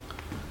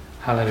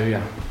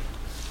Hallelujah.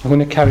 I'm going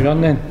to carry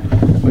on then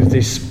with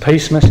this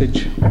peace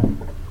message.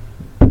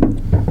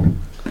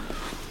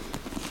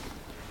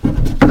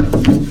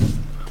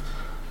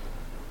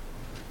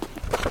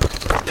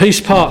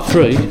 Peace part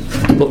 3,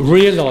 but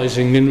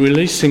realising and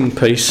releasing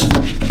peace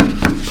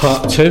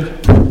part 2.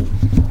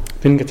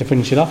 Didn't get to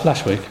finish it off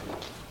last week.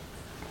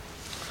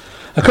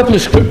 A couple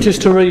of scriptures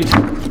to read.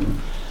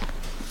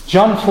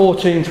 John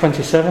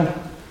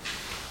 14:27.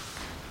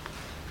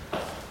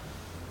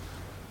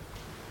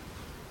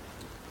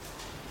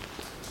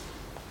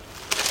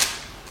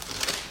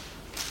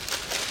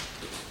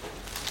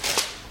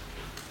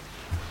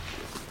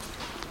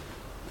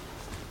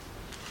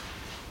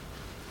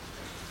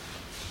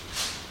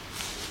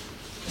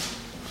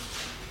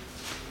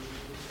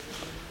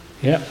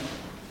 Yeah.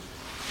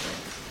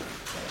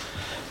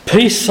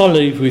 Peace I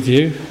leave with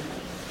you,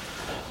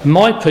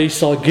 my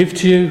peace I give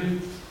to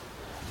you,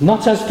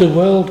 not as the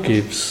world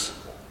gives,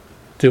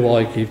 do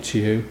I give to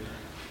you.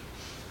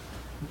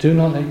 Do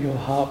not let your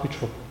heart be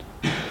troubled,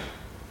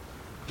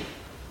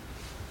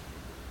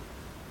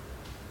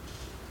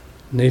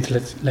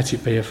 neither let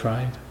it be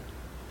afraid.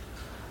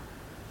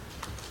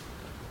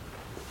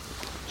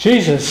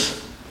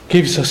 Jesus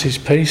gives us his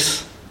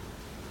peace,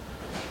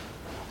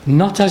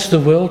 not as the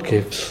world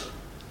gives.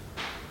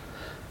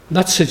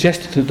 That's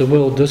suggesting that the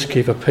world does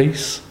give a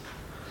peace.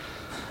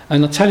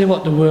 And I'll tell you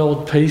what the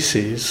world peace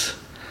is.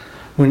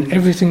 When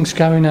everything's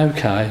going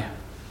okay,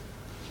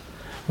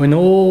 when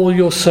all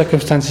your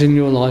circumstances in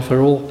your life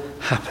are all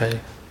happy,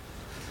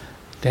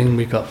 then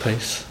we've got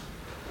peace.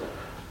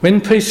 When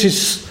peace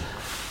is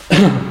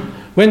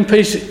when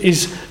peace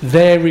is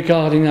there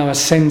regarding our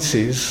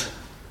senses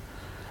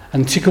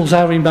and tickles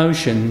our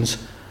emotions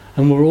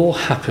and we're all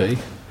happy,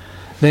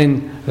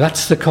 then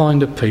that's the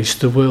kind of peace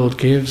the world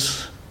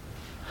gives.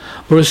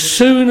 But as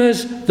soon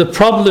as the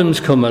problems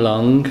come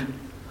along,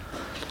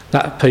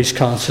 that peace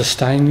can't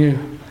sustain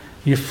you.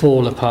 You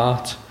fall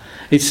apart.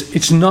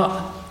 It's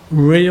not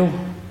real.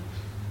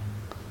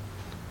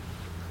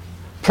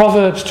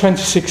 Proverbs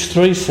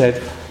 26:3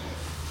 said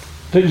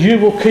that you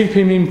will keep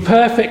him in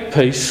perfect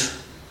peace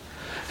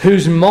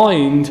whose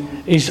mind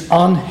is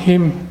on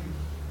him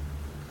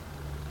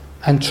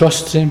and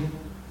trusts him.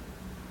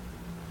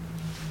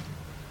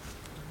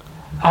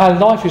 Our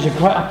life is a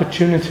great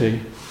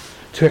opportunity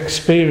to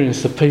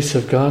experience the peace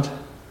of God.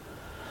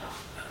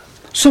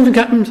 Something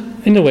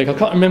happened in the week, I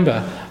can't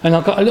remember, and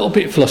I got a little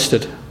bit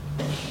flustered.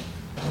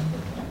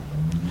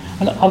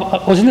 And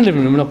I was in the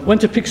living room and I went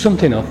to pick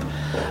something up,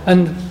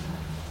 and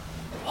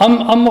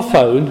on my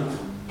phone,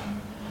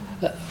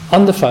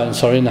 in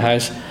the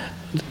house,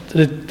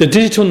 the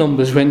digital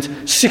numbers went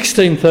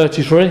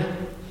 1633.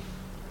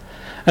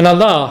 And I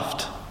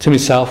laughed to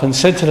myself and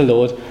said to the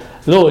Lord,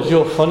 Lord,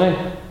 you're funny,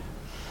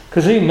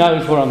 because he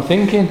knows what I'm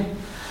thinking.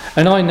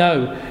 And I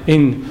know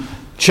in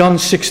John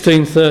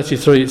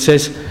 16:33 it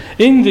says,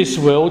 in this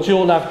world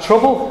you'll have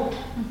trouble,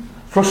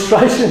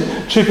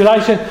 frustration,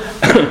 tribulation.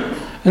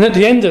 And at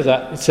the end of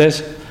that it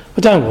says,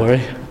 but don't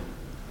worry,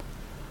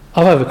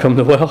 I've overcome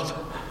the world.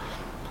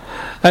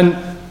 And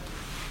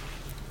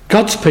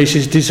God's peace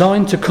is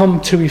designed to come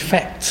to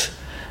effect,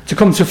 to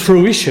come to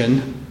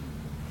fruition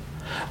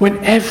when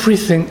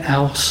everything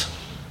else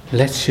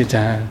lets you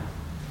down.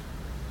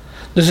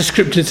 There's a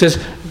scripture that says,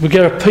 we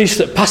get a peace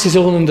that passes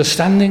all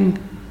understanding.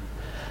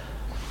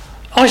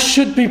 I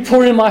should be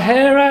pulling my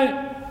hair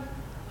out.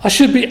 I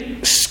should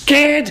be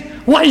scared.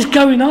 What is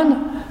going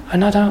on?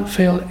 And I don't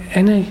feel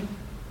any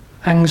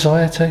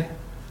anxiety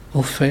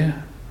or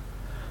fear,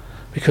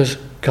 because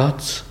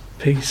God's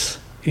peace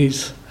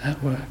is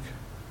at work.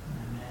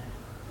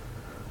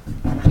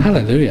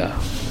 Hallelujah.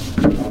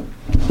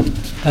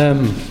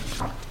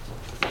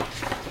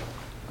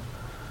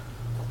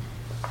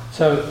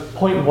 So,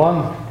 point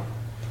 1.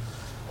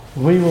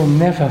 We will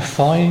never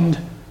find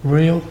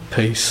real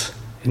peace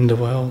in the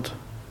world.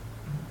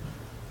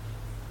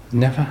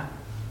 Never.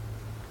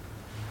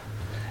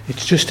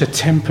 It's just a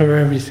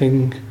temporary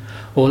thing,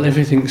 or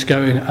everything's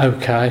going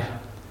okay.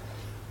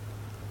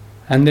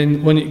 And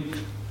then when it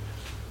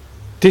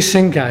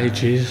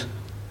disengages,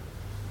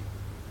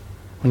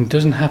 when it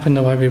doesn't happen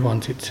the way we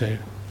want it to,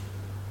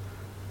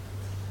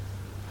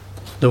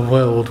 the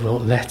world will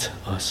let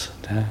us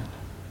down.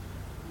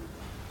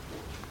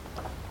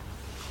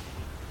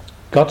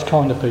 God's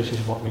kind of peace is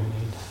what we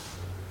need.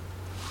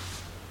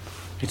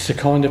 It's the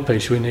kind of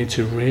peace we need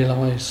to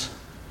realise.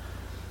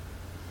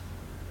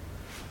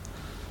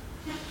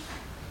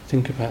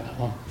 Think about that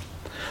one.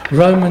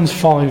 Romans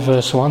 5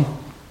 verse 1.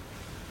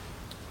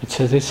 It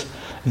says this,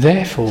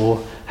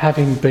 therefore,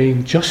 having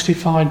been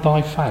justified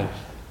by faith,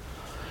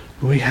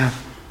 we have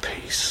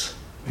peace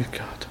with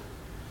God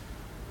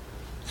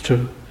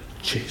through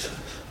Jesus.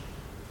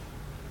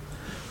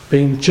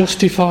 Being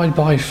justified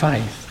by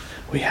faith,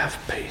 we have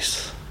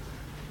peace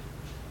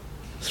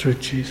through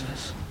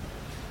Jesus.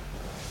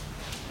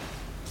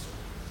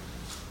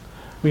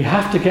 We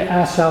have to get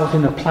ourselves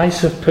in a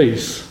place of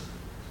peace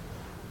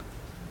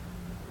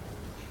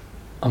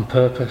on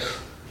purpose.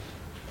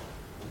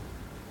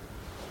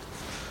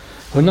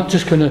 We're not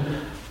just going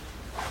to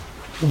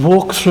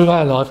walk through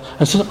our life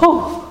and say,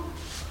 oh,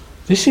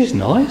 this is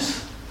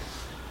nice.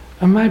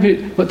 And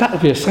but that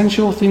would be a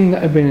sensual thing,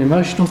 that would be an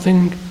emotional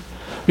thing.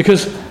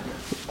 Because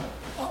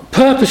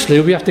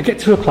purposely we have to get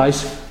to a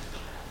place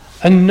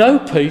and know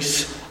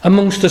peace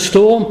amongst the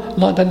storm,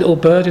 like that little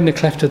bird in the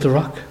cleft of the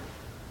rock.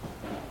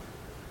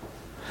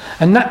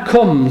 And that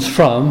comes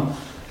from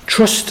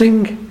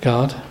trusting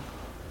God.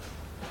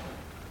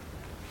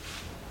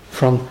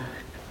 From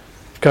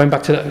going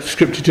back to that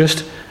scripture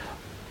just,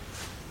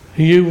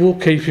 you will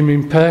keep him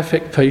in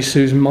perfect peace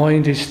whose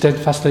mind is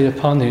steadfastly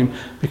upon him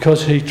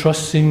because he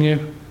trusts in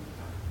you.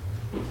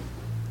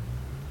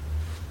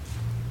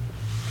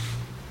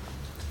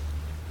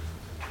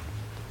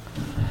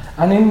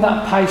 And in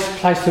that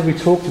place that we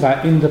talked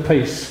about, in the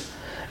peace,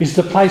 is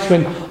the place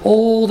when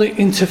all the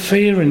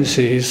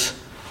interferences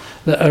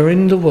that are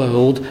in the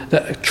world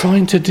that are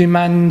trying to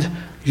demand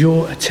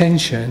your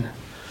attention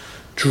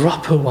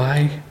drop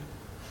away.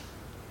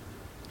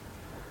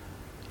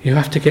 You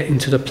have to get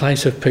into the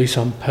place of peace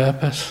on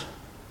purpose.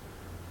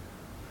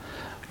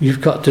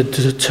 You've got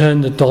to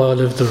turn the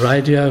dial of the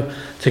radio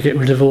to get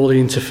rid of all the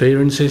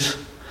interferences.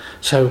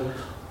 So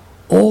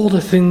all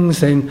the things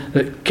then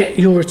that get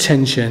your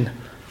attention,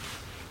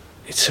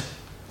 it's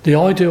the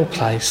ideal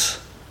place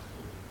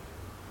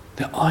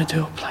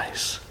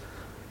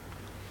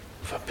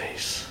for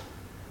peace.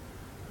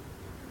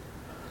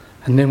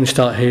 And then we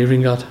start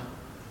hearing God.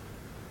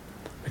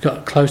 We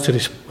got close to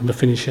this when we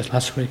finished it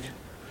last week.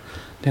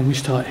 Then we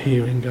start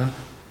hearing God.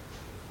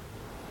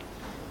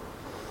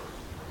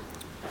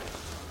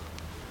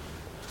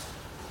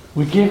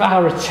 We give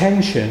our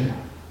attention,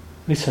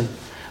 we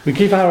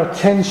give our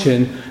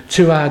attention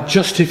to our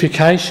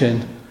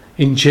justification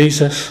in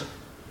Jesus.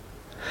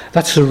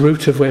 That's the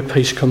root of where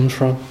peace comes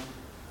from.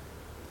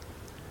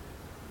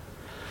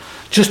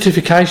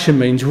 Justification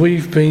means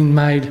we've been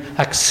made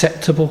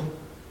acceptable.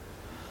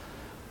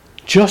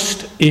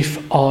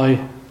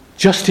 Justification.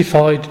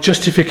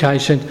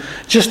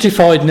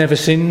 Justified, never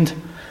sinned.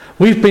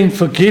 We've been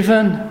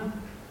forgiven.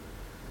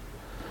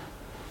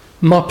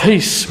 My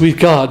peace with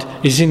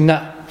God is in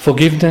that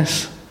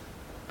forgiveness.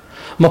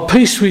 My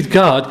peace with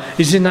God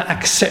is in that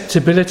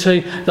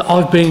acceptability that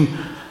I've been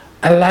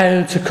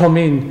allowed to come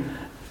in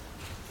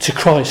to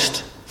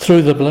Christ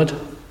through the blood.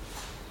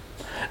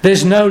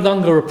 There's no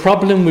longer a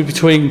problem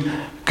between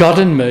God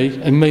and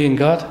me and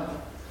God.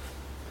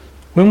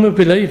 When we're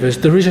believers,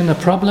 there isn't a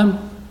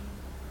problem.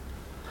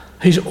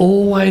 He's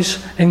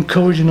always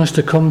encouraging us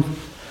to come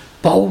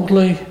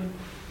boldly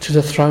to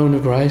the throne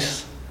of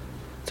grace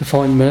to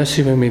find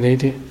mercy when we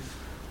need it.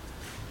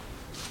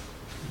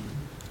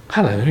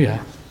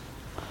 Hallelujah.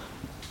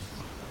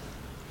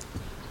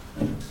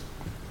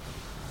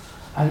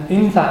 And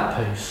in that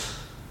peace,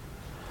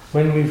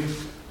 when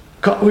we've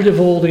got rid of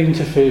all the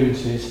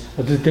interferences,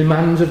 of the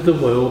demands of the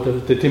world,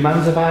 of the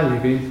demands of our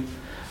living,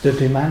 the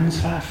demands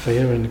of our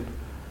fear and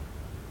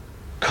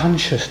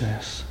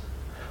consciousness,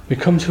 we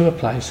come to a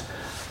place,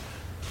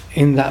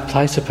 in that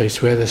place of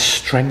peace, where there's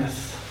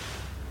strength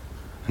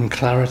and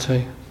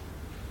clarity.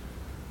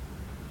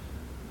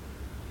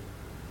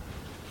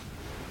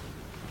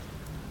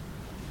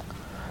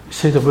 You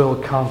see, the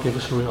world can't give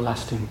us a real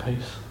lasting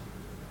peace.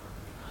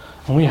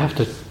 And we have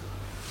to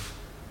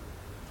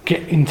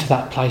get into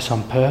that place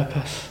on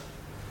purpose.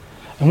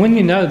 And when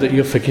you know that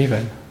you're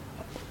forgiven,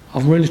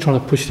 I'm really trying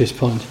to push this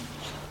point.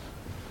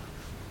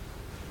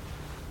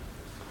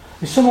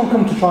 If someone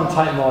comes to try and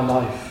take my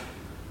life,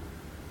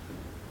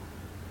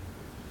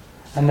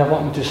 and they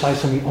want me to say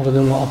something other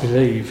than what I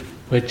believe,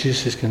 where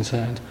Jesus is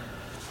concerned,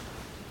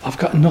 I've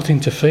got nothing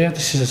to fear.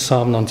 This is a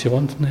Psalm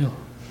 91, Neil.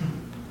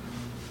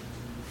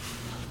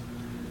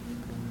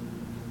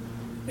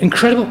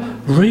 Incredible.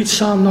 Read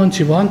Psalm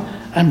 91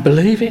 and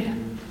believe it.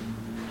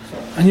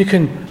 And you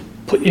can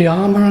put your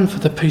armour on for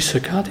the peace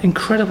of God.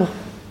 Incredible.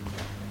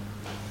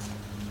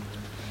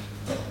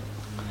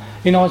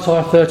 In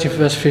Isaiah 30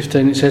 verse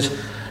 15 it says,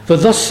 "For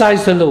thus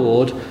says the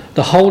Lord,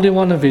 the Holy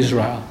One of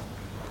Israel,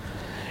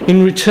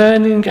 in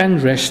returning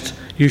and rest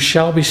you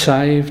shall be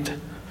saved.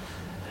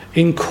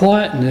 In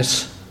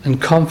quietness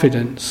and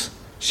confidence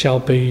shall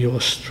be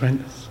your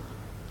strength."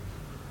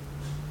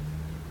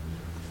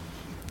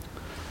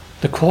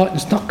 The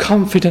quietness, not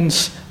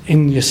confidence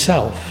in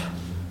yourself,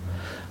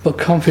 but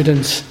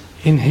confidence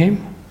in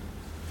Him.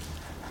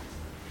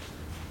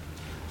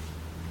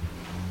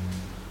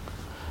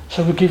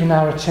 So we're giving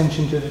our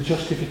attention to the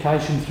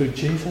justification through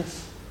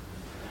Jesus,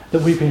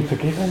 that we've been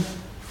forgiven,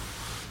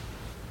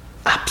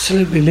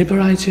 absolutely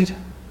liberated.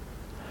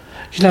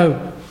 You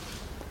know,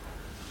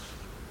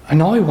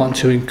 and I want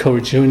to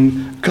encourage you,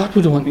 and God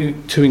would want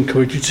you to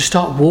encourage you to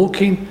start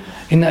walking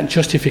in that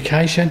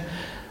justification.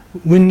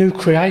 We're new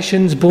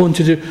creations, born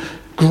to do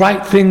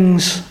great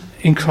things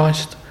in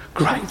Christ.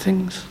 Great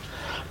things.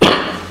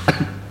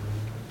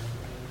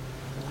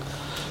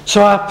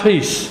 So our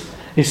peace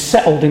is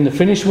settled in the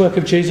finished work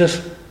of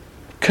Jesus.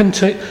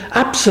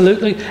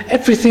 Absolutely.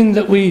 Everything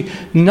that we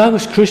know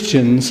as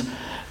Christians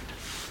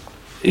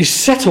is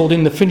settled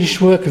in the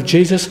finished work of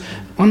Jesus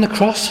on the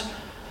cross.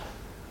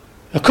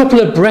 A couple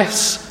of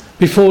breaths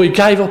before he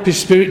gave up his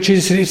spirit,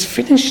 Jesus said, it's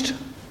finished.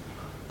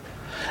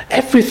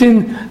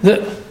 Everything that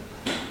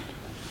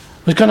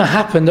was going to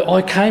happen that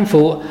I came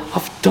for,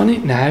 I've done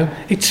it now.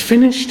 It's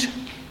finished.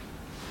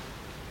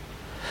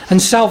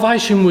 And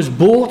salvation was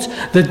bought.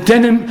 The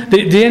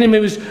enemy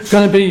was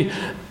going to be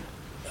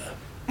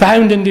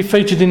bound and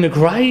defeated in the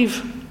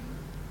grave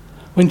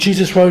when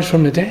Jesus rose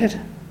from the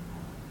dead.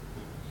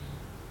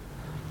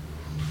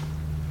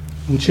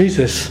 And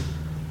Jesus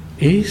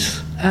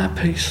is our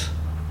peace.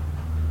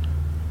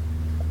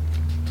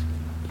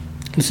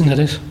 Listen to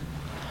this.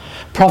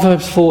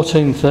 Proverbs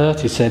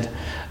 14:30 said,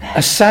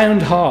 a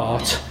sound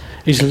heart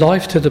is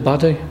life to the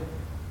body,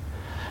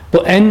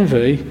 but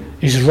envy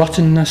is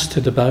rottenness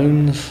to the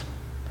bones.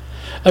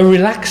 A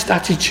relaxed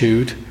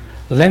attitude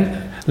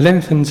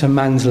lengthens a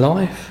man's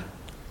life.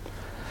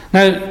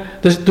 Now,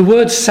 the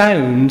word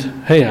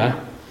sound here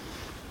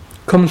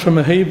comes from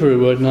a Hebrew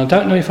word, and I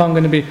don't know if I'm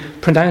going to be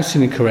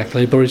pronouncing it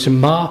correctly, but it's a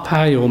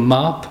marpe or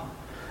marp.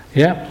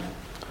 Yeah?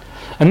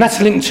 And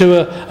that's linked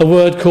to a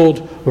word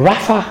called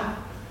rapha.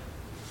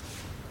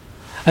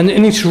 And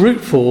in its root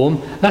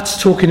form, that's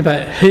talking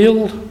about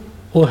healed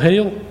or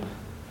heal.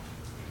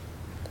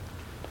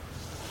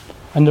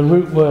 And the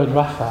root word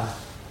rapha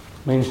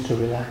means to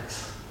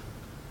relax.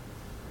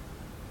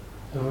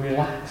 A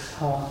relaxed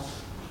heart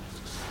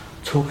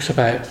talks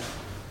about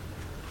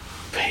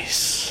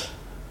peace.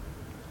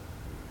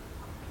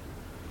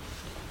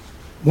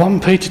 1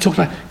 Peter talks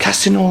about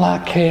casting all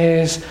our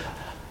cares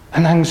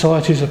and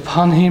anxieties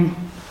upon him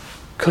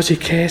because he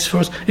cares for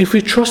us. If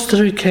we trust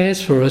that he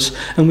cares for us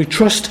and we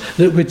trust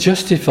that we're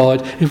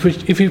justified,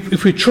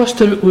 if we trust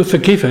that we're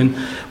forgiven,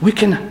 we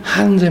can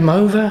hand them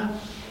over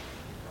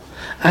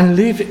and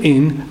live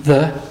in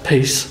the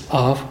peace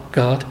of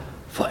God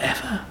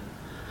forever.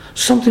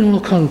 Something will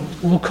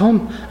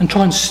come and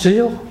try and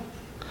steal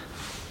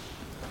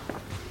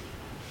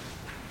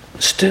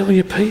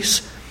your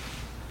peace.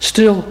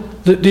 Steal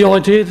the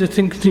idea to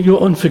think that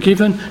you're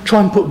unforgiven.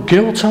 Try and put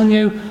guilt on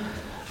you.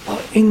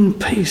 But in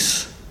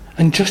peace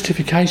and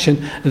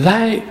justification,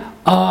 they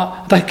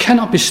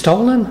cannot be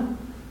stolen.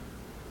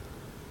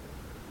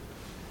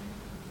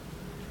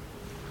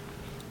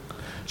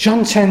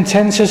 John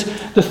 10:10 says,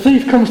 the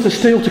thief comes to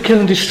steal, to kill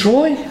and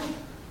destroy.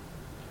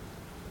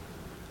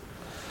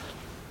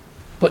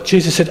 But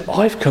Jesus said,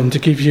 I've come to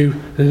give you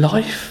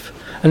life,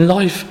 and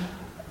life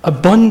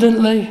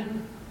abundantly,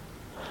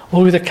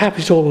 or with a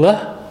capital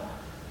L.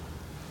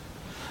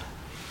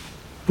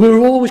 We're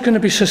always going to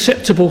be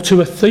susceptible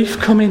to a thief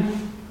coming.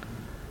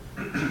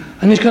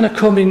 And he's going to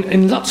come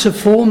in lots of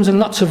forms and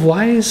lots of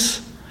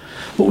ways.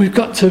 But we've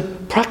got to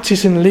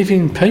practice and live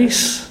in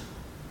peace.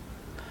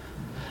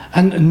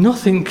 And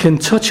nothing can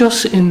touch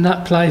us in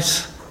that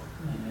place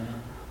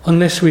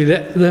unless we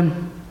let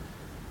them.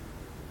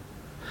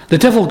 The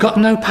devil got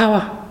no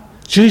power.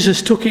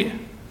 Jesus took it.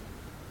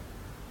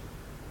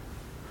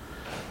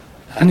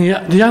 And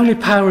the only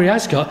power he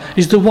has got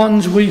is the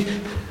ones we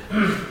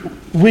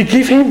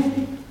give him.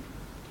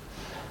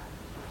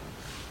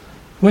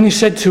 When he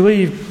said to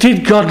Eve,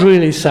 did God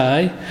really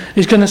say?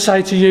 He's going to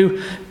say to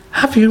you,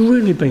 have you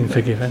really been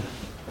forgiven?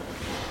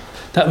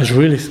 That was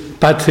really a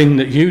bad thing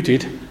that you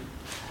did.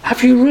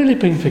 Have you really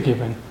been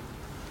forgiven?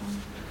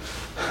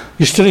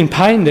 You're still in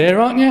pain there,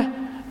 aren't you?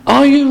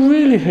 Are you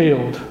really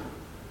healed?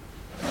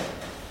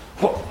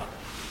 What?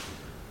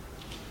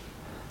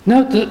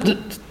 No,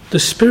 the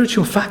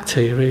spiritual fact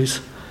here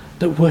is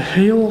that we're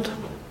healed.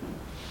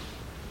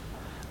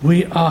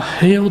 We are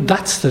healed.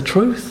 That's the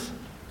truth.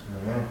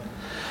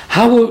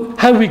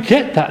 How we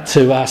get that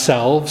to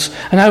ourselves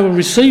and how we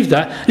receive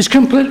that is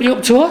completely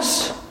up to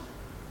us.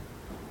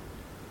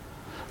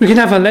 We can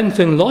have a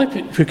lengthened life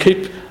if we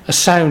keep a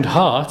sound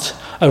heart,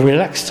 a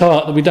relaxed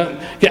heart, that we don't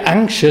get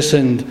anxious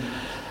and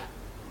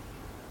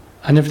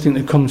everything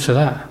that comes to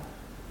that.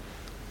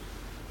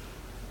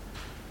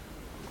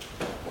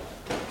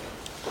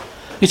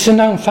 It's a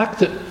known fact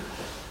that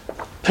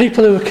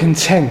people who are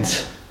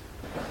content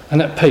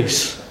and at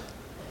peace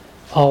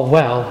are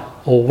well,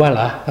 or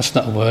weller, that's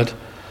not a word,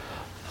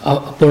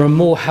 but are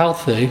more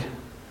healthy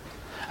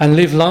and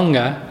live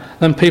longer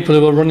than people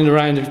who are running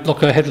around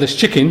like a headless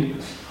chicken.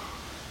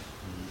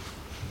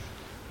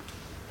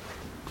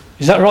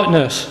 Is that right,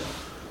 nurse?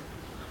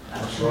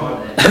 That's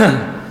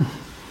right.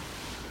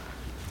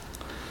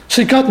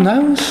 See, God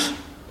knows.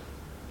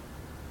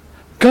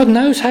 God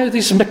knows how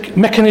this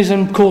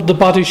mechanism called the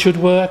body should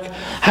work,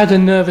 how the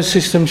nervous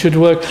system should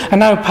work,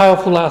 and how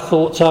powerful our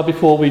thoughts are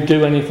before we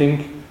do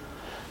anything.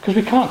 Because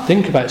we can't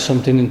think about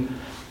something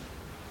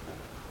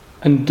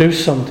and do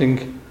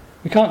something.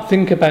 We can't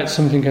think about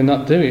something and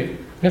not do it.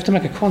 We have to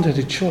make a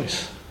quantitative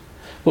choice.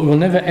 But we'll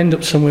never end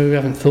up somewhere we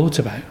haven't thought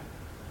about.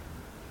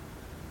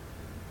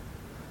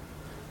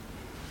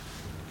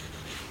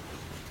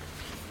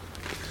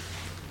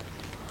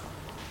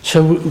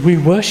 So we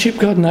worship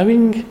God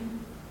knowing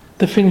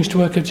the finished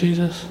work of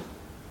Jesus.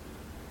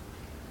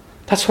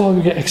 That's why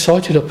we get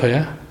excited up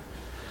here.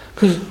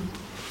 Because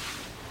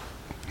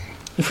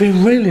if we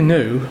really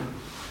knew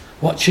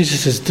what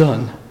Jesus has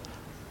done,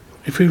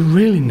 if we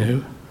really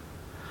knew,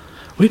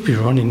 we'd be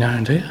running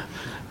round here.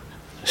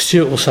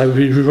 Stuart will say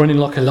we'd be running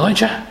like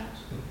Elijah.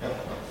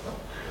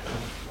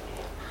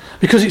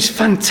 Because it's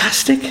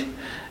fantastic.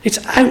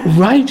 It's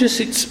outrageous.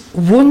 It's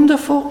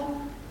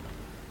wonderful.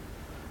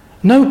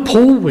 No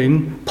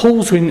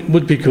Paul's win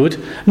would be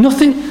good.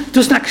 Nothing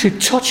doesn't actually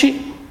touch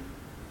it.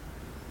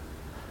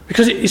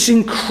 Because it's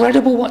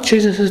incredible what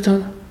Jesus has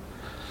done.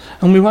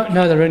 And we won't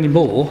know that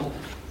anymore,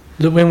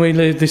 that when we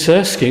leave this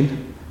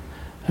Erskine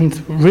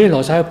and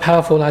realise how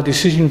powerful our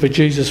decision for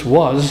Jesus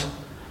was,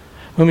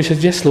 when we said,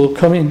 yes, Lord,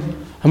 come in,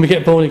 and we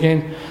get born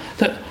again,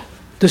 that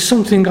there's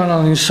something going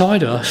on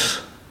inside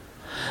us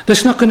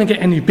that's not going to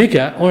get any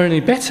bigger or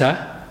any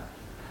better.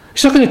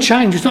 It's not going to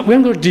change. We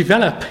haven't got to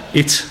develop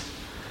it.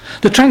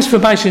 The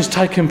transformation's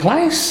taken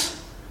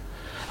place.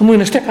 And we're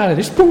going to step out of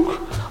this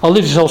book. I'll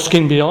leave this old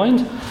skin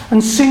behind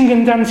and sing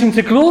and dance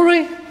into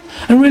glory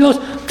and realise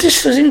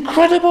this is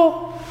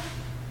incredible.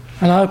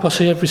 And I hope I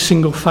see every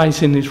single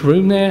face in this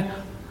room there.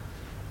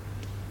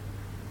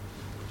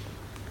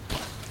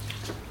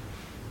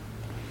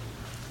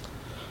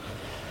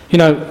 You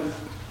know,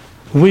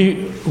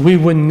 we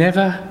were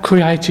never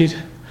created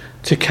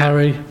to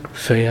carry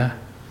fear,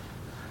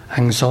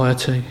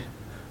 anxiety,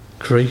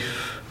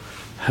 grief,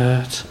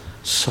 hurt,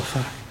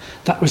 suffer.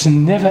 That was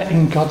never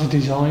in God's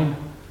design.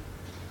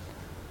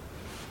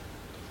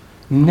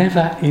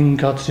 Never in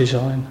God's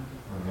design.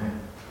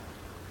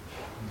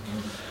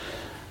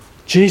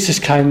 Jesus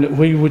came that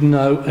we would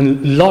know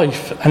and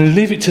life and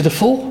live it to the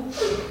full.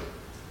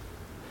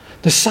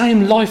 The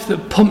same life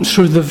that pumps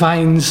through the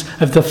veins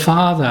of the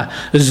Father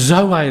as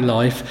Zoe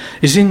life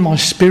is in my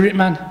spirit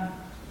man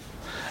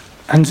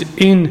and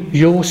in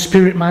your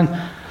spirit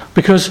man,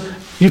 because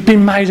you've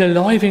been made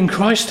alive in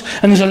Christ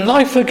and there's a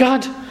life for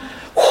God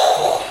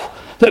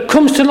that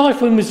comes to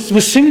life when we're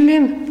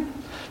singing,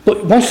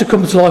 but wants to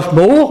come to life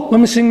more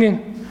when we're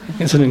singing.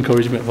 It's an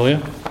encouragement for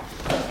you.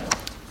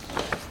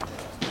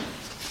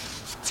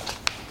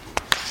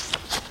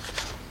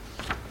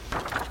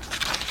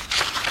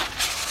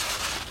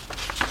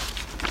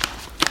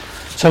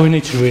 So we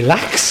need to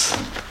relax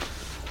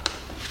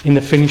in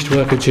the finished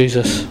work of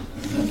Jesus.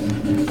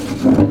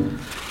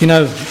 You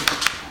know,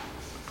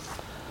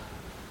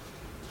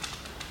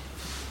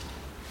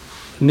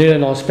 Neil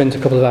and I spent a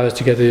couple of hours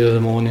together the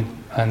other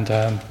morning,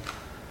 and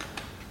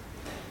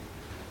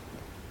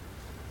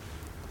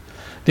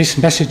this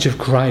message of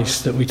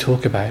grace that we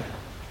talk about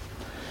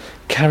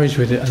carries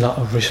with it a lot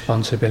of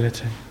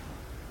responsibility.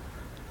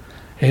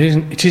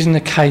 It isn't a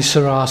case,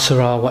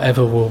 sirrah,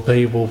 whatever will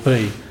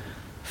be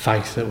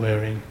faith that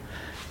we're in.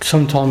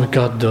 Sometimes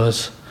God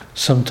does,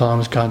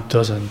 sometimes God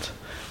doesn't.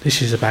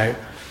 This is about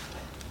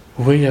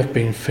we have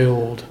been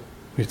filled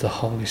with the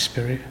Holy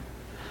Spirit,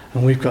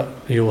 and we've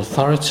got the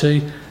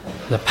authority,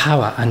 the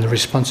power and the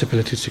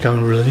responsibility to go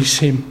and release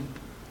him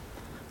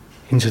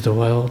into the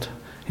world,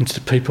 into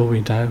the people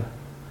we know,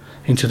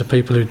 into the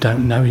people who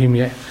don't know him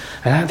yet.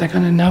 And how they're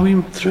going to know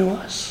him? Through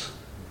us.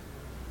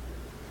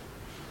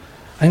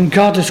 And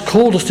God has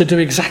called us to do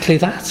exactly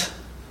that.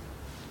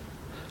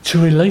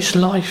 To release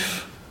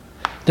life.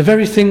 The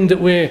very thing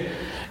that we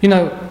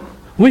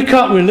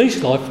can't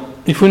release life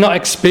if we're not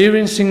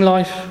experiencing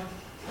life.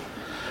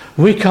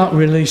 We can't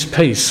release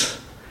peace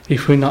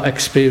if we're not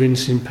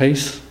experiencing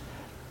peace.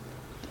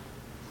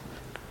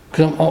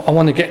 Because I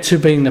want to get to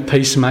being a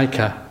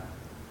peacemaker.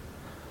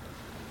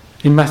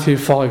 In Matthew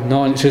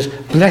 5:9 it says,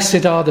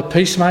 "Blessed are the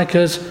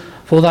peacemakers,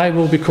 for they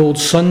will be called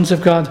sons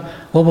of God."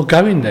 Well, we're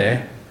going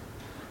there.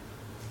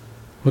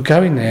 We're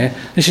going there.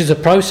 This is a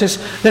process.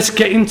 Let's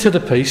get into the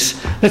peace.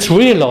 Let's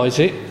realise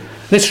it.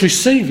 Let's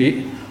receive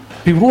it.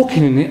 Be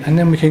walking in it, and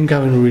then we can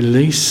go and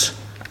release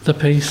the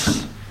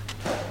peace.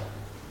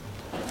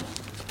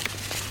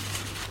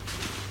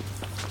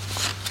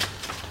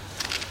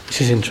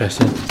 This is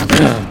interesting.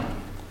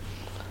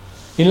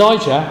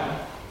 Elijah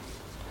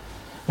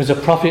was a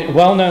prophet, a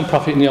well-known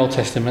prophet in the Old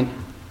Testament.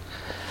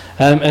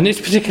 And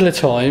this particular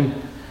time,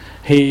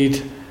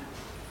 he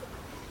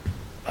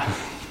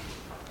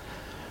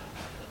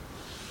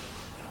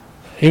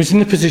was in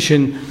the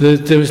position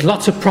that there was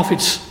lots of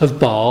prophets of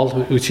Baal,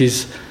 which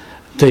is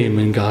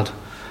demon god.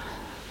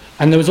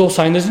 And they was all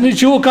saying,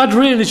 "Is your God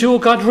real? Is your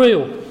God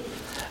real?"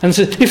 And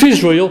said, "If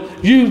he's real,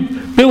 you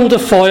build a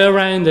fire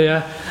around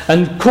there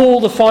and call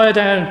the fire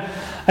down.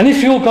 And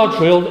if your God's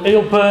real,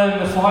 he'll burn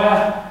the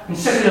fire and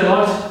set it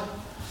alight."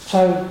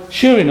 So,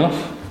 sure enough,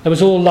 they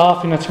was all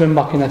laughing at him and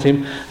mocking at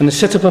him, and they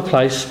set up a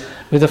place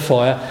with a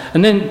fire.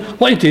 And then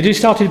what he did, he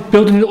started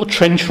building a little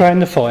trench around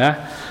the fire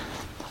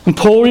and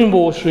pouring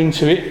water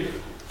into it.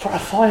 For a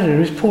fire, he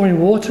was pouring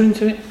water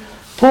into it,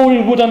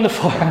 pouring wood on the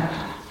fire.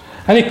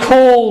 And he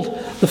called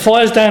the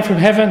fires down from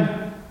heaven.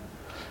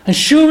 And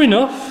sure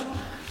enough,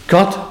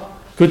 God,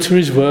 good to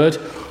his word,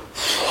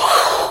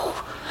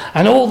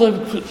 and all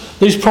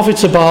these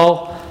prophets of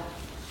Baal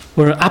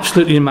were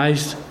absolutely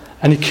amazed,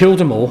 and he killed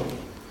them all.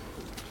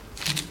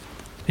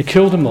 He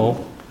killed them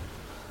all.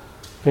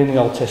 In the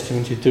Old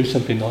Testament, he'd do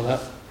something like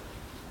that.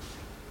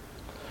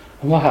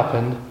 And what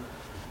happened?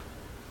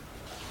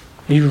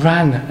 He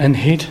ran and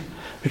hid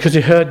because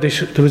he heard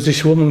there was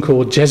this woman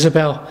called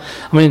Jezebel.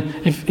 I mean,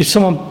 if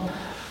someone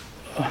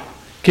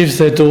gives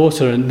their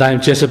daughter a name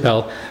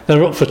Jezebel,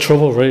 they're up for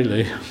trouble,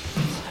 really,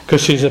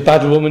 because she's a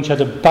bad woman, she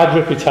had a bad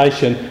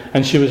reputation,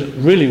 and she was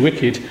really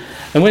wicked.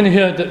 And when he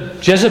heard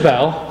that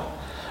Jezebel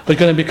was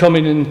going to be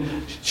coming,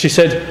 and she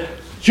said,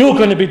 "You're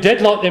going to be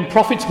dead like them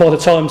prophets by the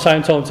same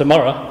time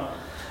tomorrow."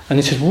 And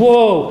he said,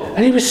 "Whoa,"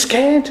 and he was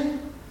scared.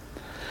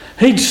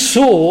 He'd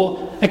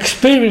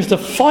experienced the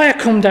fire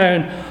come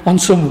down on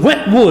some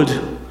wet wood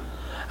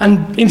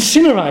and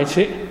incinerate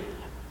it.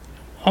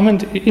 I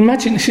mean,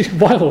 imagine, this is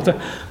wild.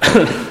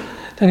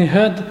 Then he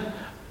heard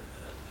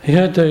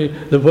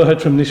the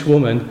word from this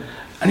woman,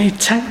 and he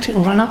tanked it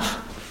and ran off.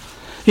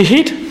 He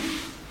hid.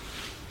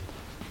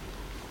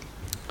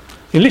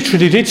 He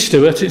literally did,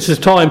 Stuart. It's the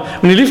time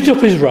when he lifted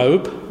up his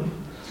robe,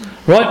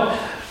 right?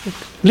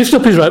 Lifted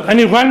up his robe, and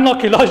he ran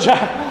like Elijah.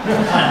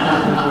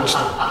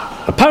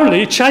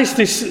 Apparently, he chased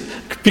this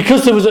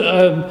because there's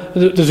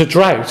a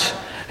drought.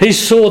 He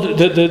saw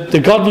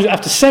that God was,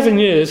 after 7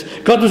 years,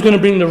 God was going to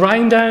bring the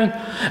rain down,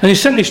 and he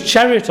sent his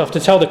chariot off to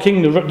tell the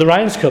king the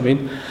rain's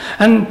coming.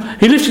 And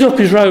he lifted up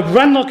his robe,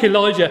 ran like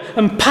Elijah,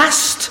 and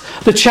passed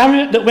the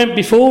chariot that went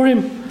before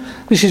him.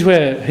 This is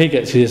where he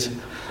gets his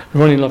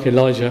running like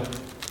Elijah.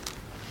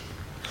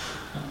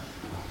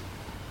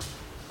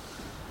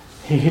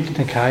 He hid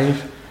in a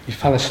cave. He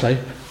fell asleep.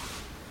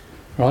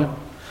 Right?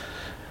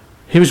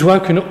 He was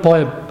woken up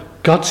by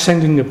God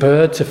sending a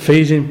bird to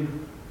feed him.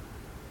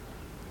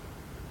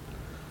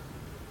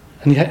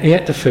 And he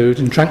ate the food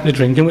and drank the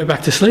drink and went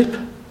back to sleep.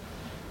 And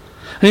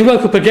he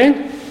woke up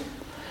again.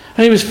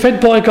 And he was fed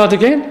by God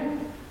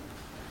again.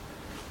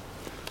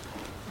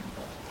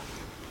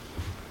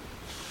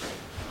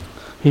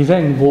 He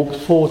then walked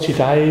 40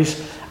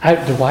 days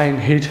out the way and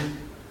hid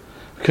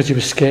because he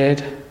was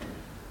scared.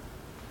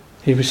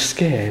 He was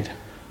scared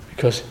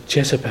because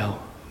Jezebel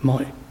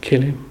might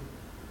kill him.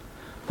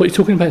 What are you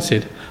talking about,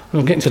 Sid?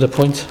 I'm getting to the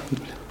point.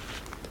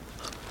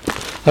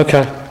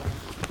 Okay.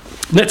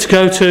 Let's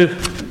go to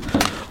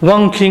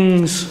 1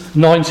 Kings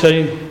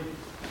 19.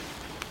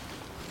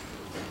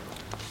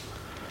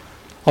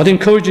 I'd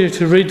encourage you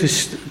to read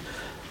this,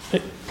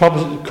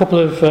 probably a couple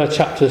of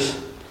chapters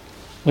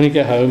when you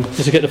get home,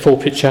 just to get the full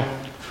picture,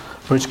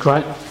 but it's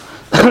great.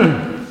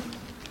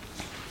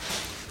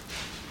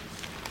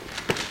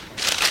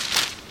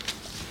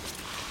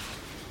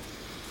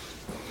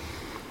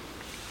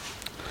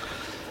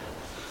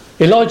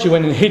 Elijah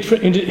went and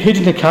hid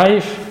in a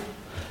cave,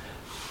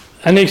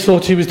 and he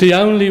thought he was the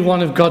only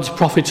one of God's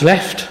prophets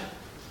left,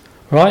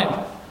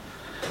 right?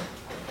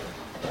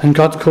 And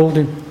God called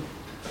him.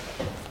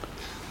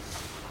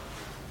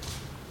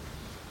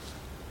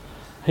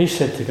 He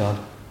said to God,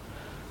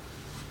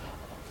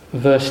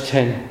 verse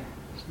 10,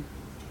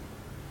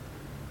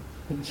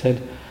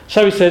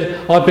 so he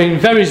said, "I've been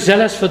very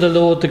zealous for the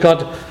Lord, the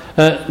God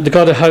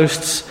of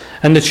hosts,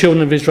 and the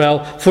children of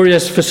Israel, for he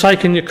has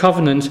forsaken your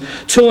covenant,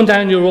 torn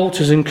down your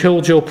altars and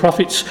killed your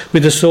prophets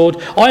with the sword.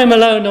 I am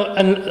alone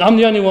and I'm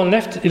the only one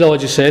left,"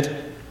 Elijah said,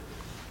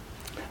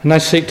 "and they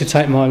seek to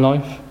take my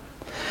life."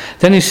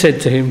 Then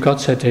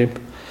God said to him,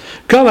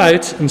 "Go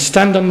out and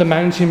stand on the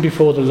mountain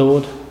before the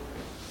Lord."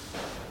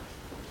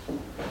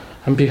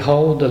 And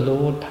behold, the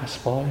Lord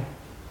passed by,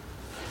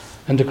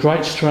 and a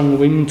great strong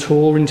wind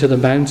tore into the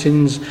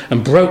mountains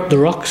and broke the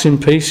rocks in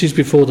pieces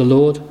before the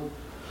Lord.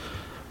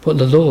 But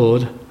the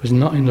Lord was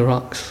not in the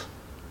rocks.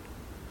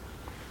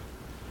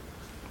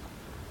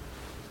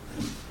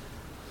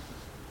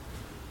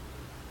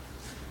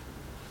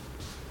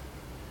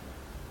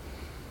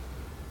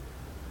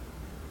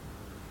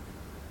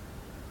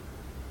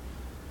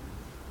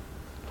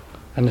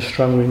 And the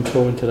strong wind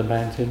tore into the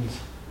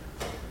mountains,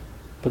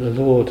 but the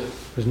Lord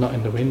was not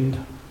in the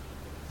wind.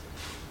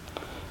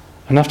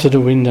 And after the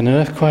wind, an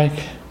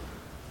earthquake,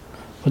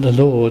 but the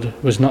Lord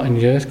was not in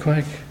the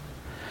earthquake.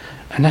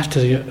 And after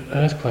the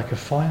earthquake, a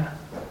fire,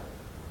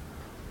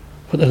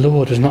 but the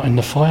Lord was not in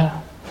the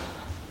fire.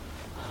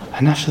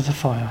 And after the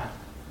fire,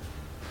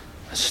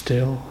 a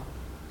still,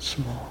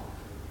 small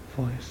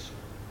voice.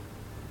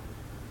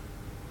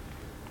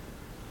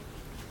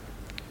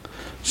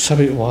 So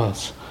it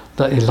was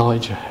that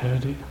Elijah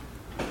heard it,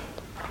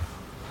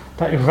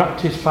 that he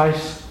wrapped his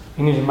face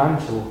in his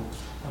mantle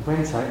and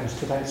went out and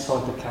stood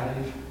outside the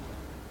cave.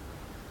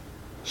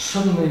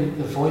 Suddenly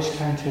the voice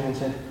came to him and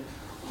said,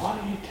 "What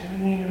are you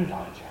doing here,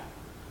 Elijah?"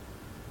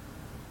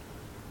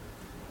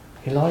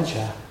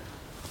 Elijah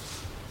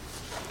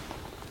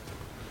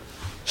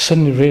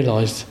suddenly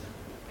realised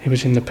he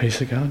was in the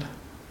peace of God.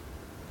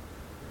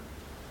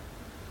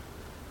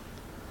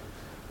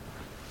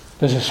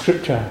 There's a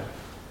scripture,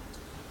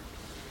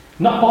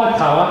 not by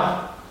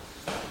power,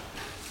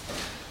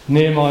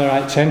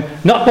 Nehemiah 8:10,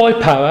 not by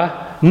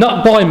power,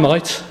 not by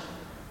might,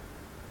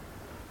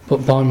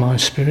 but by my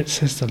Spirit,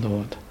 says the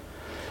Lord.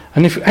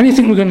 And if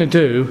anything we're going to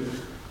do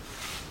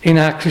in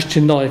our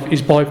Christian life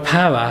is by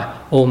power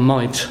or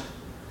might,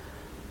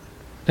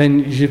 then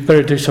you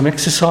better do some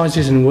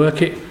exercises and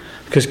work it,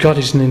 because God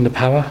isn't in the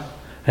power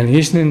and he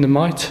isn't in the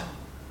might.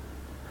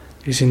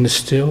 He's in the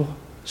still,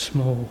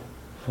 small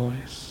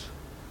voice.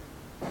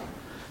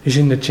 He's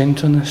in the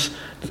gentleness.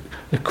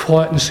 The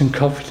quietness and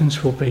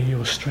confidence will be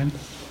your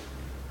strength.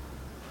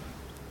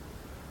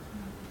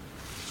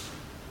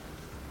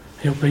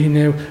 He'll be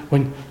there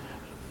when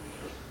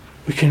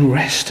we can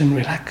rest and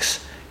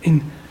relax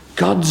in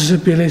God's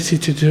ability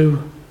to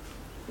do,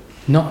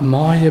 not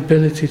my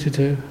ability to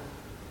do.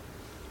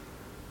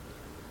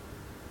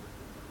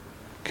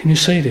 Can you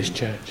see this,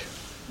 church?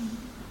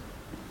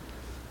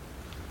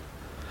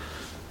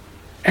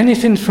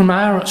 Anything from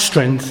our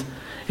strength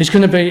is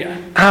going to be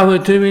our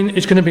doing,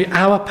 it's going to be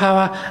our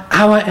power,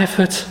 our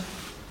effort.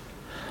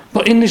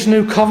 But in this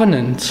new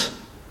covenant,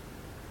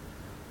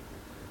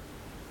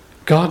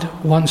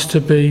 God wants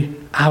to be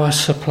our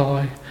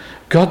supply.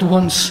 God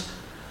wants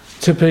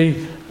to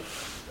be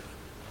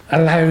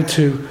allowed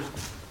to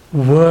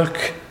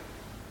work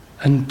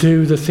and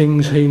do the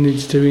things he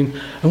needs doing.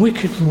 And we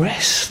could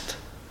rest,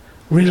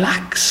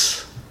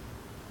 relax.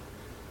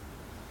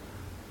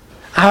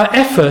 Our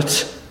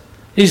effort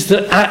is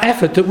our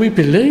effort that we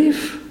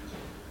believe.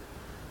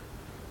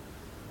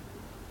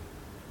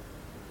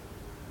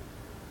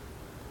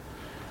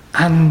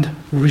 And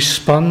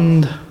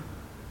respond.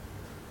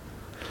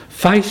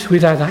 Faith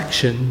without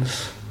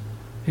actions,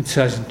 it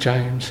says in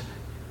James,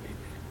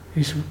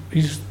 is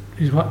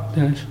what?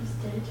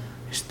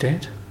 Is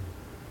dead.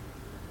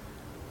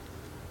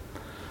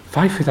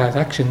 Faith without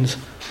actions.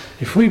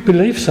 If we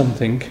believe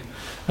something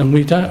and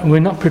we're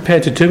not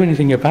prepared to do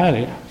anything about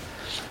it,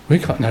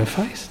 we've got no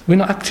faith. We're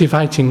not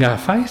activating our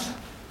faith.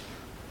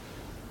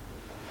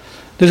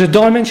 There's a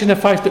dimension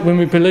of faith that when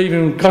we believe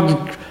in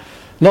God,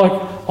 like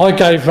I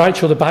gave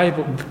Rachel the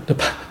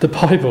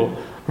Bible,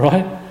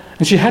 right?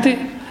 And she had it.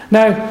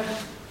 Now,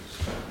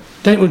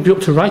 then it would be up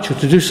to Rachel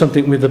to do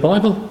something with the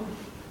Bible.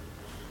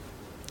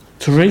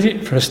 To read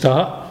it for a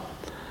start.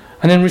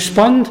 And then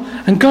respond.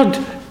 And God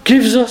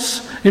gives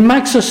us, He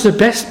makes us the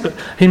best, but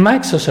He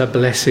makes us a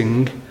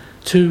blessing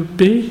to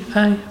be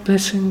a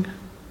blessing.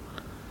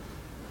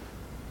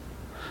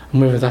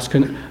 And whether that's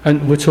going to,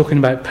 and we're talking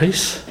about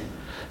peace.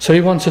 So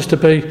He wants us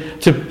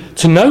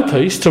to know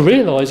peace, to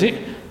realise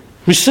it,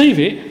 receive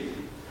it,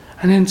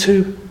 and then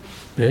to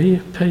be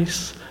at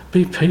peace,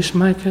 be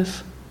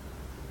peacemakers.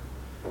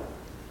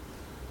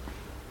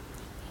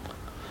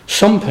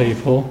 Some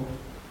people,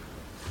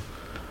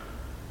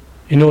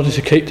 in order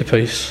to keep the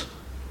peace,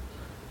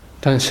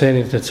 don't say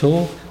anything at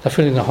all. They're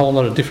feeling a whole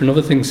lot of different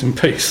other things in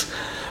peace,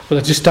 but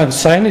they just don't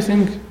say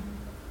anything.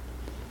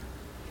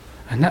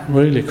 And that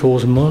really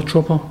causes more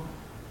trouble.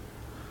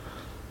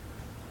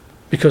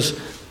 Because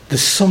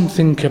there's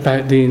something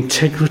about the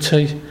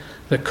integrity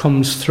that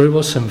comes through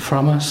us and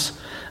from us,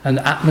 and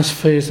the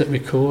atmospheres that we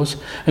cause.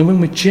 And when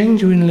we're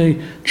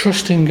genuinely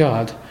trusting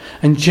God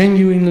and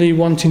genuinely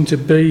wanting to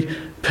be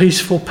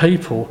peaceful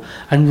people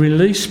and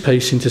release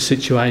peace into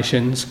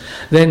situations,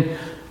 then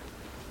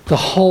the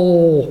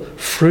whole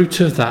fruit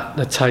of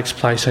that takes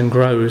place and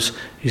grows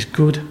is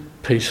good,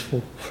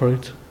 peaceful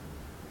fruit.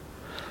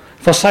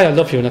 If I say I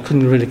love you and I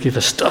couldn't really give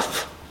a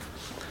stuff,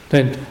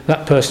 then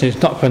that person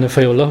is not going to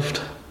feel loved.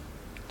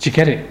 Do you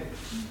get it?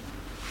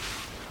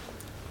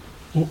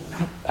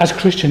 As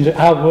Christians,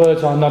 our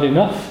words are not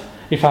enough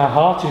if our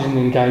heart isn't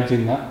engaged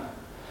in that.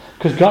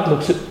 Because God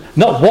looks at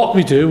not what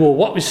we do or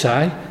what we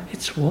say,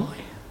 it's why.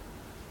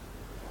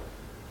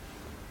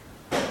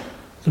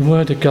 The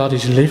Word of God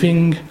is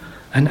living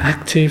and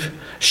active,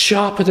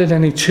 sharper than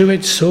any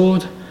two-edged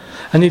sword,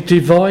 and it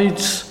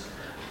divides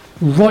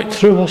right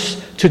through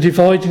us, to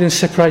dividing and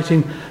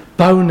separating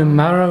bone and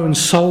marrow and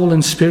soul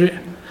and spirit,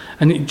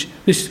 and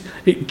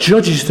it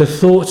judges the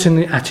thoughts and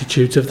the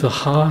attitudes of the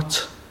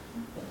heart.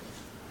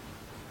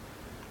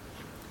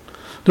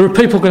 There are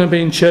people going to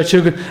be in church who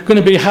are going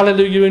to be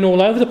hallelujahing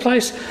all over the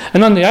place,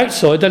 and on the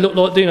outside they look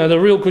like they're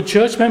real good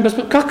church members,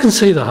 but God can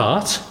see the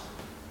heart.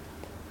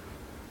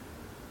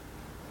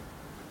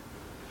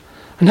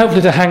 And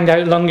hopefully they hang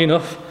out long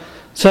enough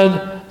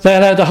so they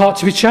allow the heart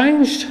to be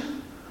changed.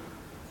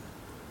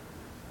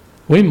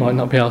 We might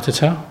not be able to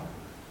tell.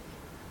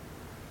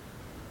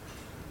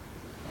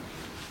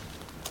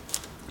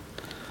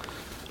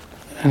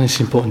 And it's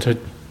important to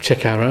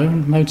check our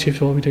own motives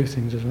while we do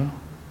things as well.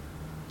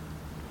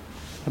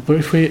 But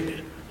if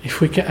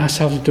we get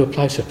ourselves into a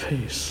place of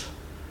peace,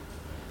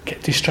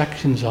 get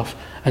distractions off,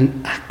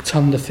 and act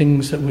on the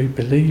things that we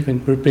believe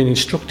in, we've been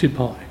instructed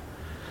by,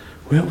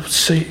 we'll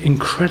see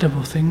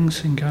incredible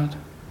things in God.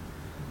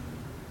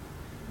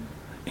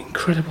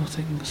 Incredible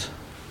things.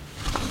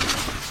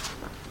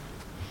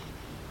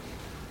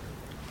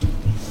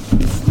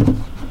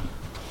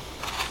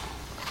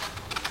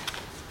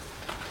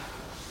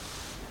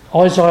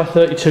 Isaiah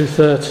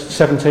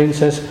 32:17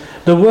 says,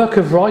 "The work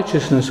of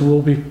righteousness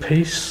will be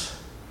peace,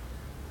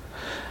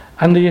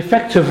 and the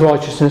effect of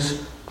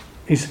righteousness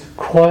is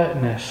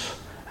quietness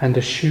and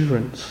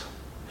assurance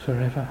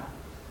forever."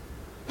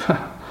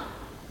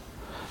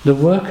 The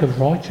work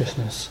of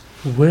righteousness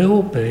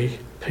will be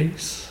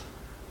peace.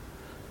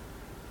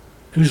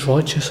 Who's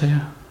righteous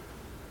here?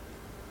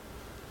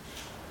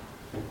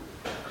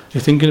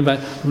 You're thinking about,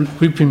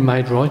 we've been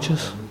made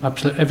righteous,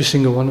 absolutely every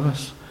single one of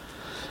us.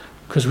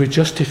 Because we're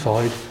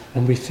justified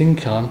and we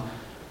think on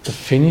the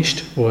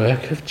finished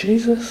work of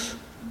Jesus.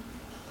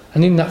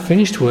 And in that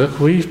finished work,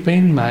 we've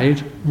been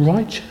made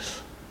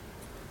righteous.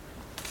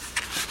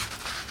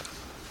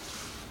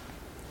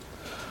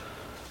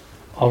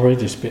 I'll read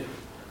this bit.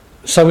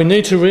 So we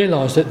need to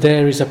realise that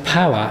there is a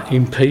power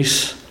in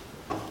peace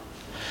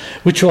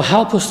which will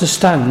help us to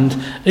stand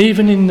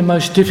even in the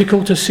most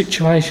difficult of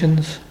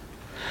situations.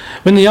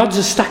 When the odds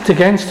are stacked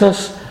against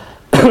us,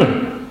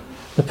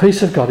 the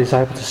peace of God is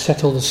able to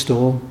settle the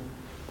storm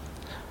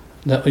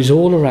that is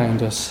all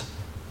around us.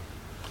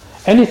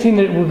 Anything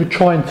that it would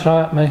try and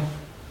throw at me,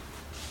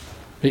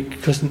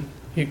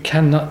 it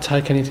cannot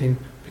take anything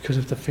because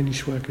of the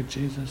finished work of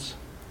Jesus.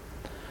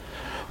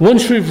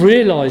 Once we've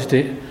realised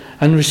it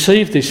and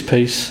received this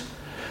peace,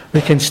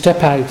 we can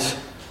step out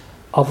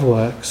of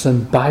works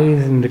and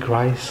bathe in the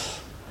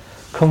grace,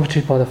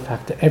 comforted by the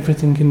fact that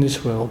everything in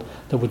this world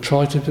the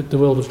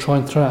world will try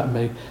and throw at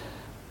me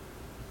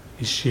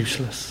is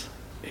useless.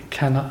 It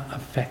cannot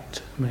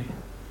affect me.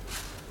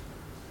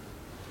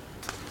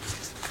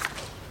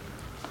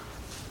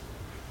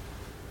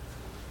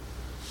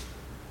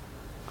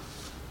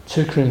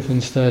 (2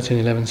 Corinthians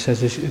 13:11) says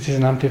this. It is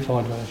an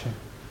amplified version.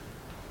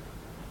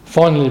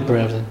 Finally,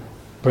 brethren,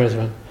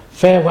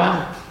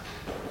 farewell.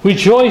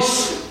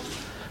 Rejoice.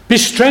 Be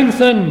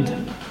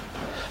strengthened.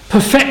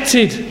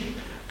 Perfected.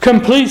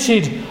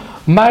 Completed.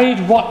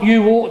 Made what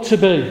you ought to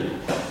be.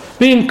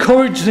 Be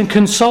encouraged and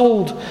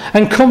consoled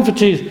and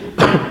comforted.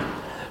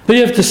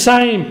 Be of the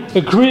same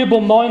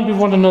agreeable mind with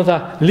one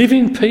another. Live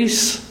in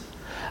peace.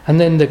 And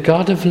then the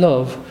God of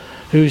love,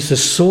 who is the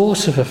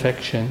source of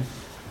affection,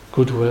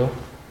 goodwill,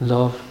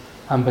 love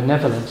and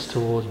benevolence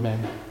towards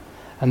men,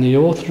 and the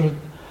author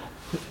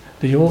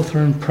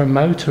and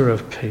promoter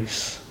of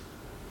peace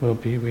will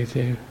be with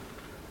you.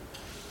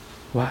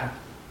 Wow.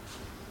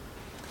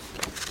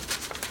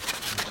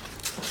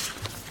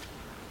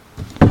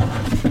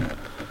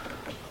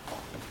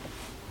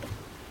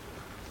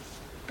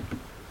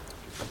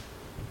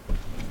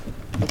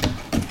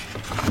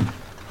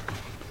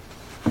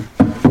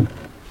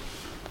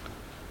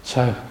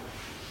 So,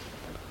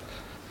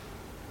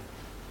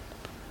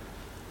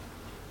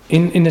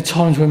 in the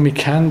times when we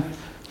can,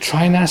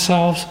 train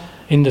ourselves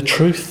in the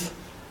truth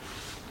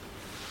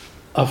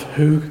of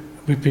who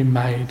we've been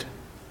made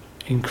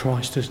in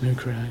Christ as new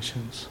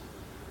creations.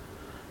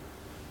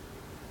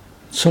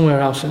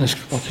 Somewhere else, and I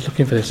was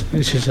looking for this.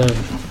 This is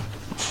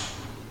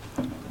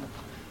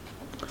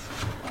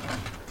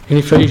in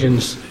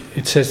Ephesians.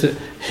 It says that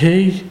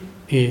He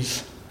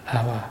is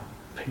our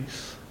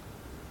peace.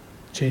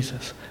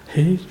 Jesus.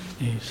 He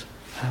is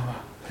our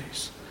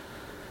peace.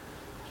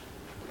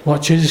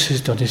 What Jesus has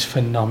done is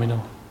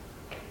phenomenal.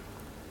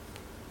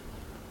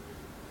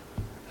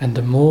 And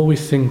the more we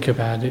think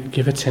about it,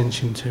 give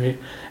attention to it,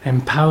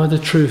 empower the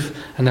truth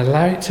and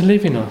allow it to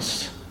live in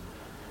us,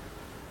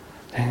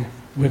 then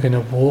we're going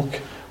to walk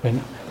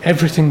when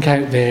everything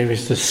out there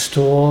is the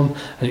storm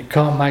and it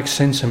can't make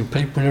sense and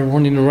people are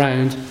running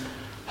around.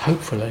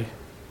 Hopefully,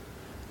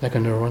 they're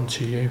going to run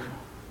to you.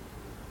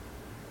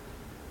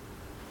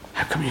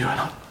 How come you are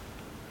not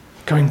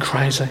going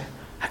crazy?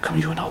 How come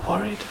you are not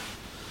worried?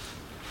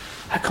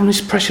 How come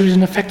this pressure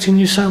isn't affecting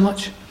you so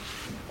much?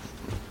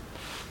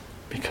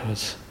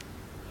 Because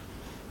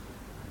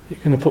you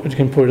can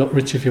put it up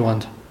rich if you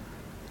want.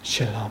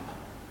 Shalom.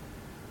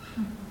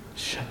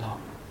 Shalom.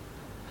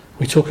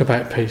 We talk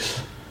about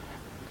peace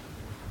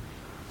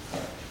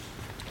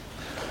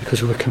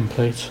because we're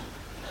complete,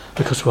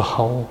 because we're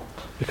whole,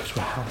 because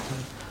we're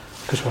healthy,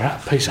 because we're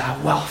at peace. Our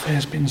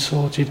welfare's been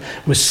sorted.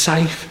 We're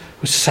safe.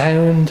 We're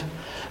sound.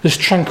 There's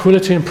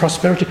tranquility and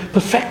prosperity,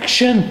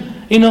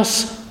 perfection in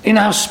us, in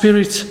our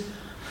spirit.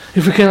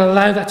 If we can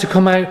allow that to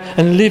come out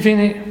and live in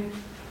it.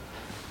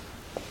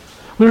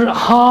 We're at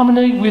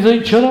harmony with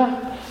each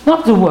other,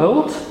 not the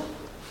world.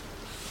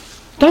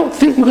 Don't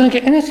think we're going to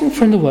get anything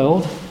from the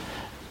world.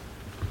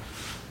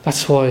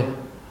 That's why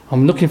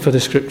I'm looking for the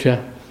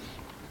scripture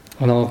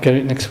and I'll get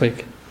it next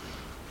week.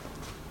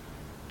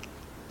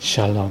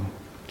 Shalom,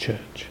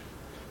 church.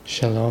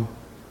 Shalom.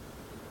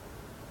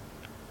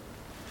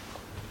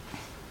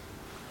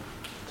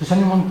 Does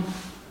anyone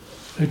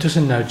who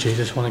doesn't know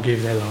Jesus want to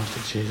give their life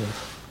to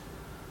Jesus?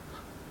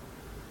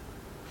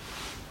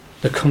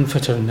 The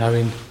comfort of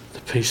knowing the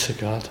peace of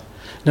God.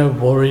 No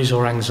worries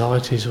or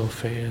anxieties or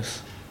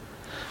fears.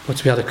 But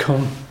to be able to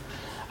come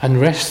and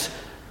rest.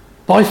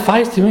 By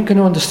faith, you ain't going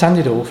to understand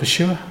it all for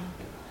sure.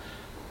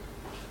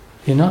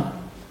 You're not.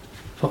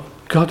 But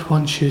God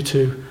wants you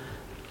to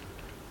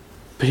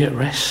be at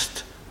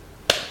rest.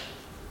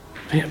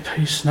 Be at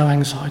peace, no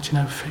anxiety,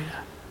 no fear.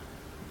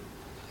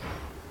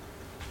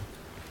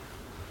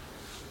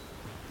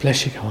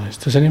 Bless you guys.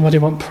 Does anybody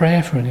want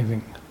prayer for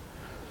anything?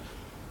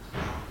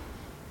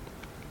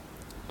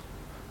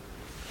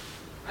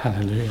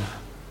 Hallelujah.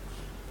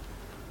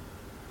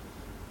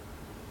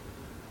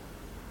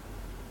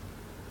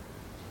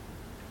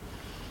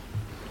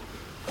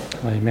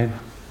 Amen.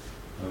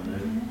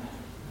 Amen.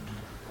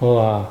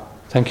 Oh,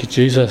 thank you,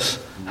 Jesus.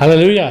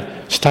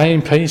 Hallelujah. Stay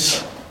in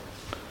peace.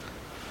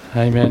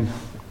 Amen.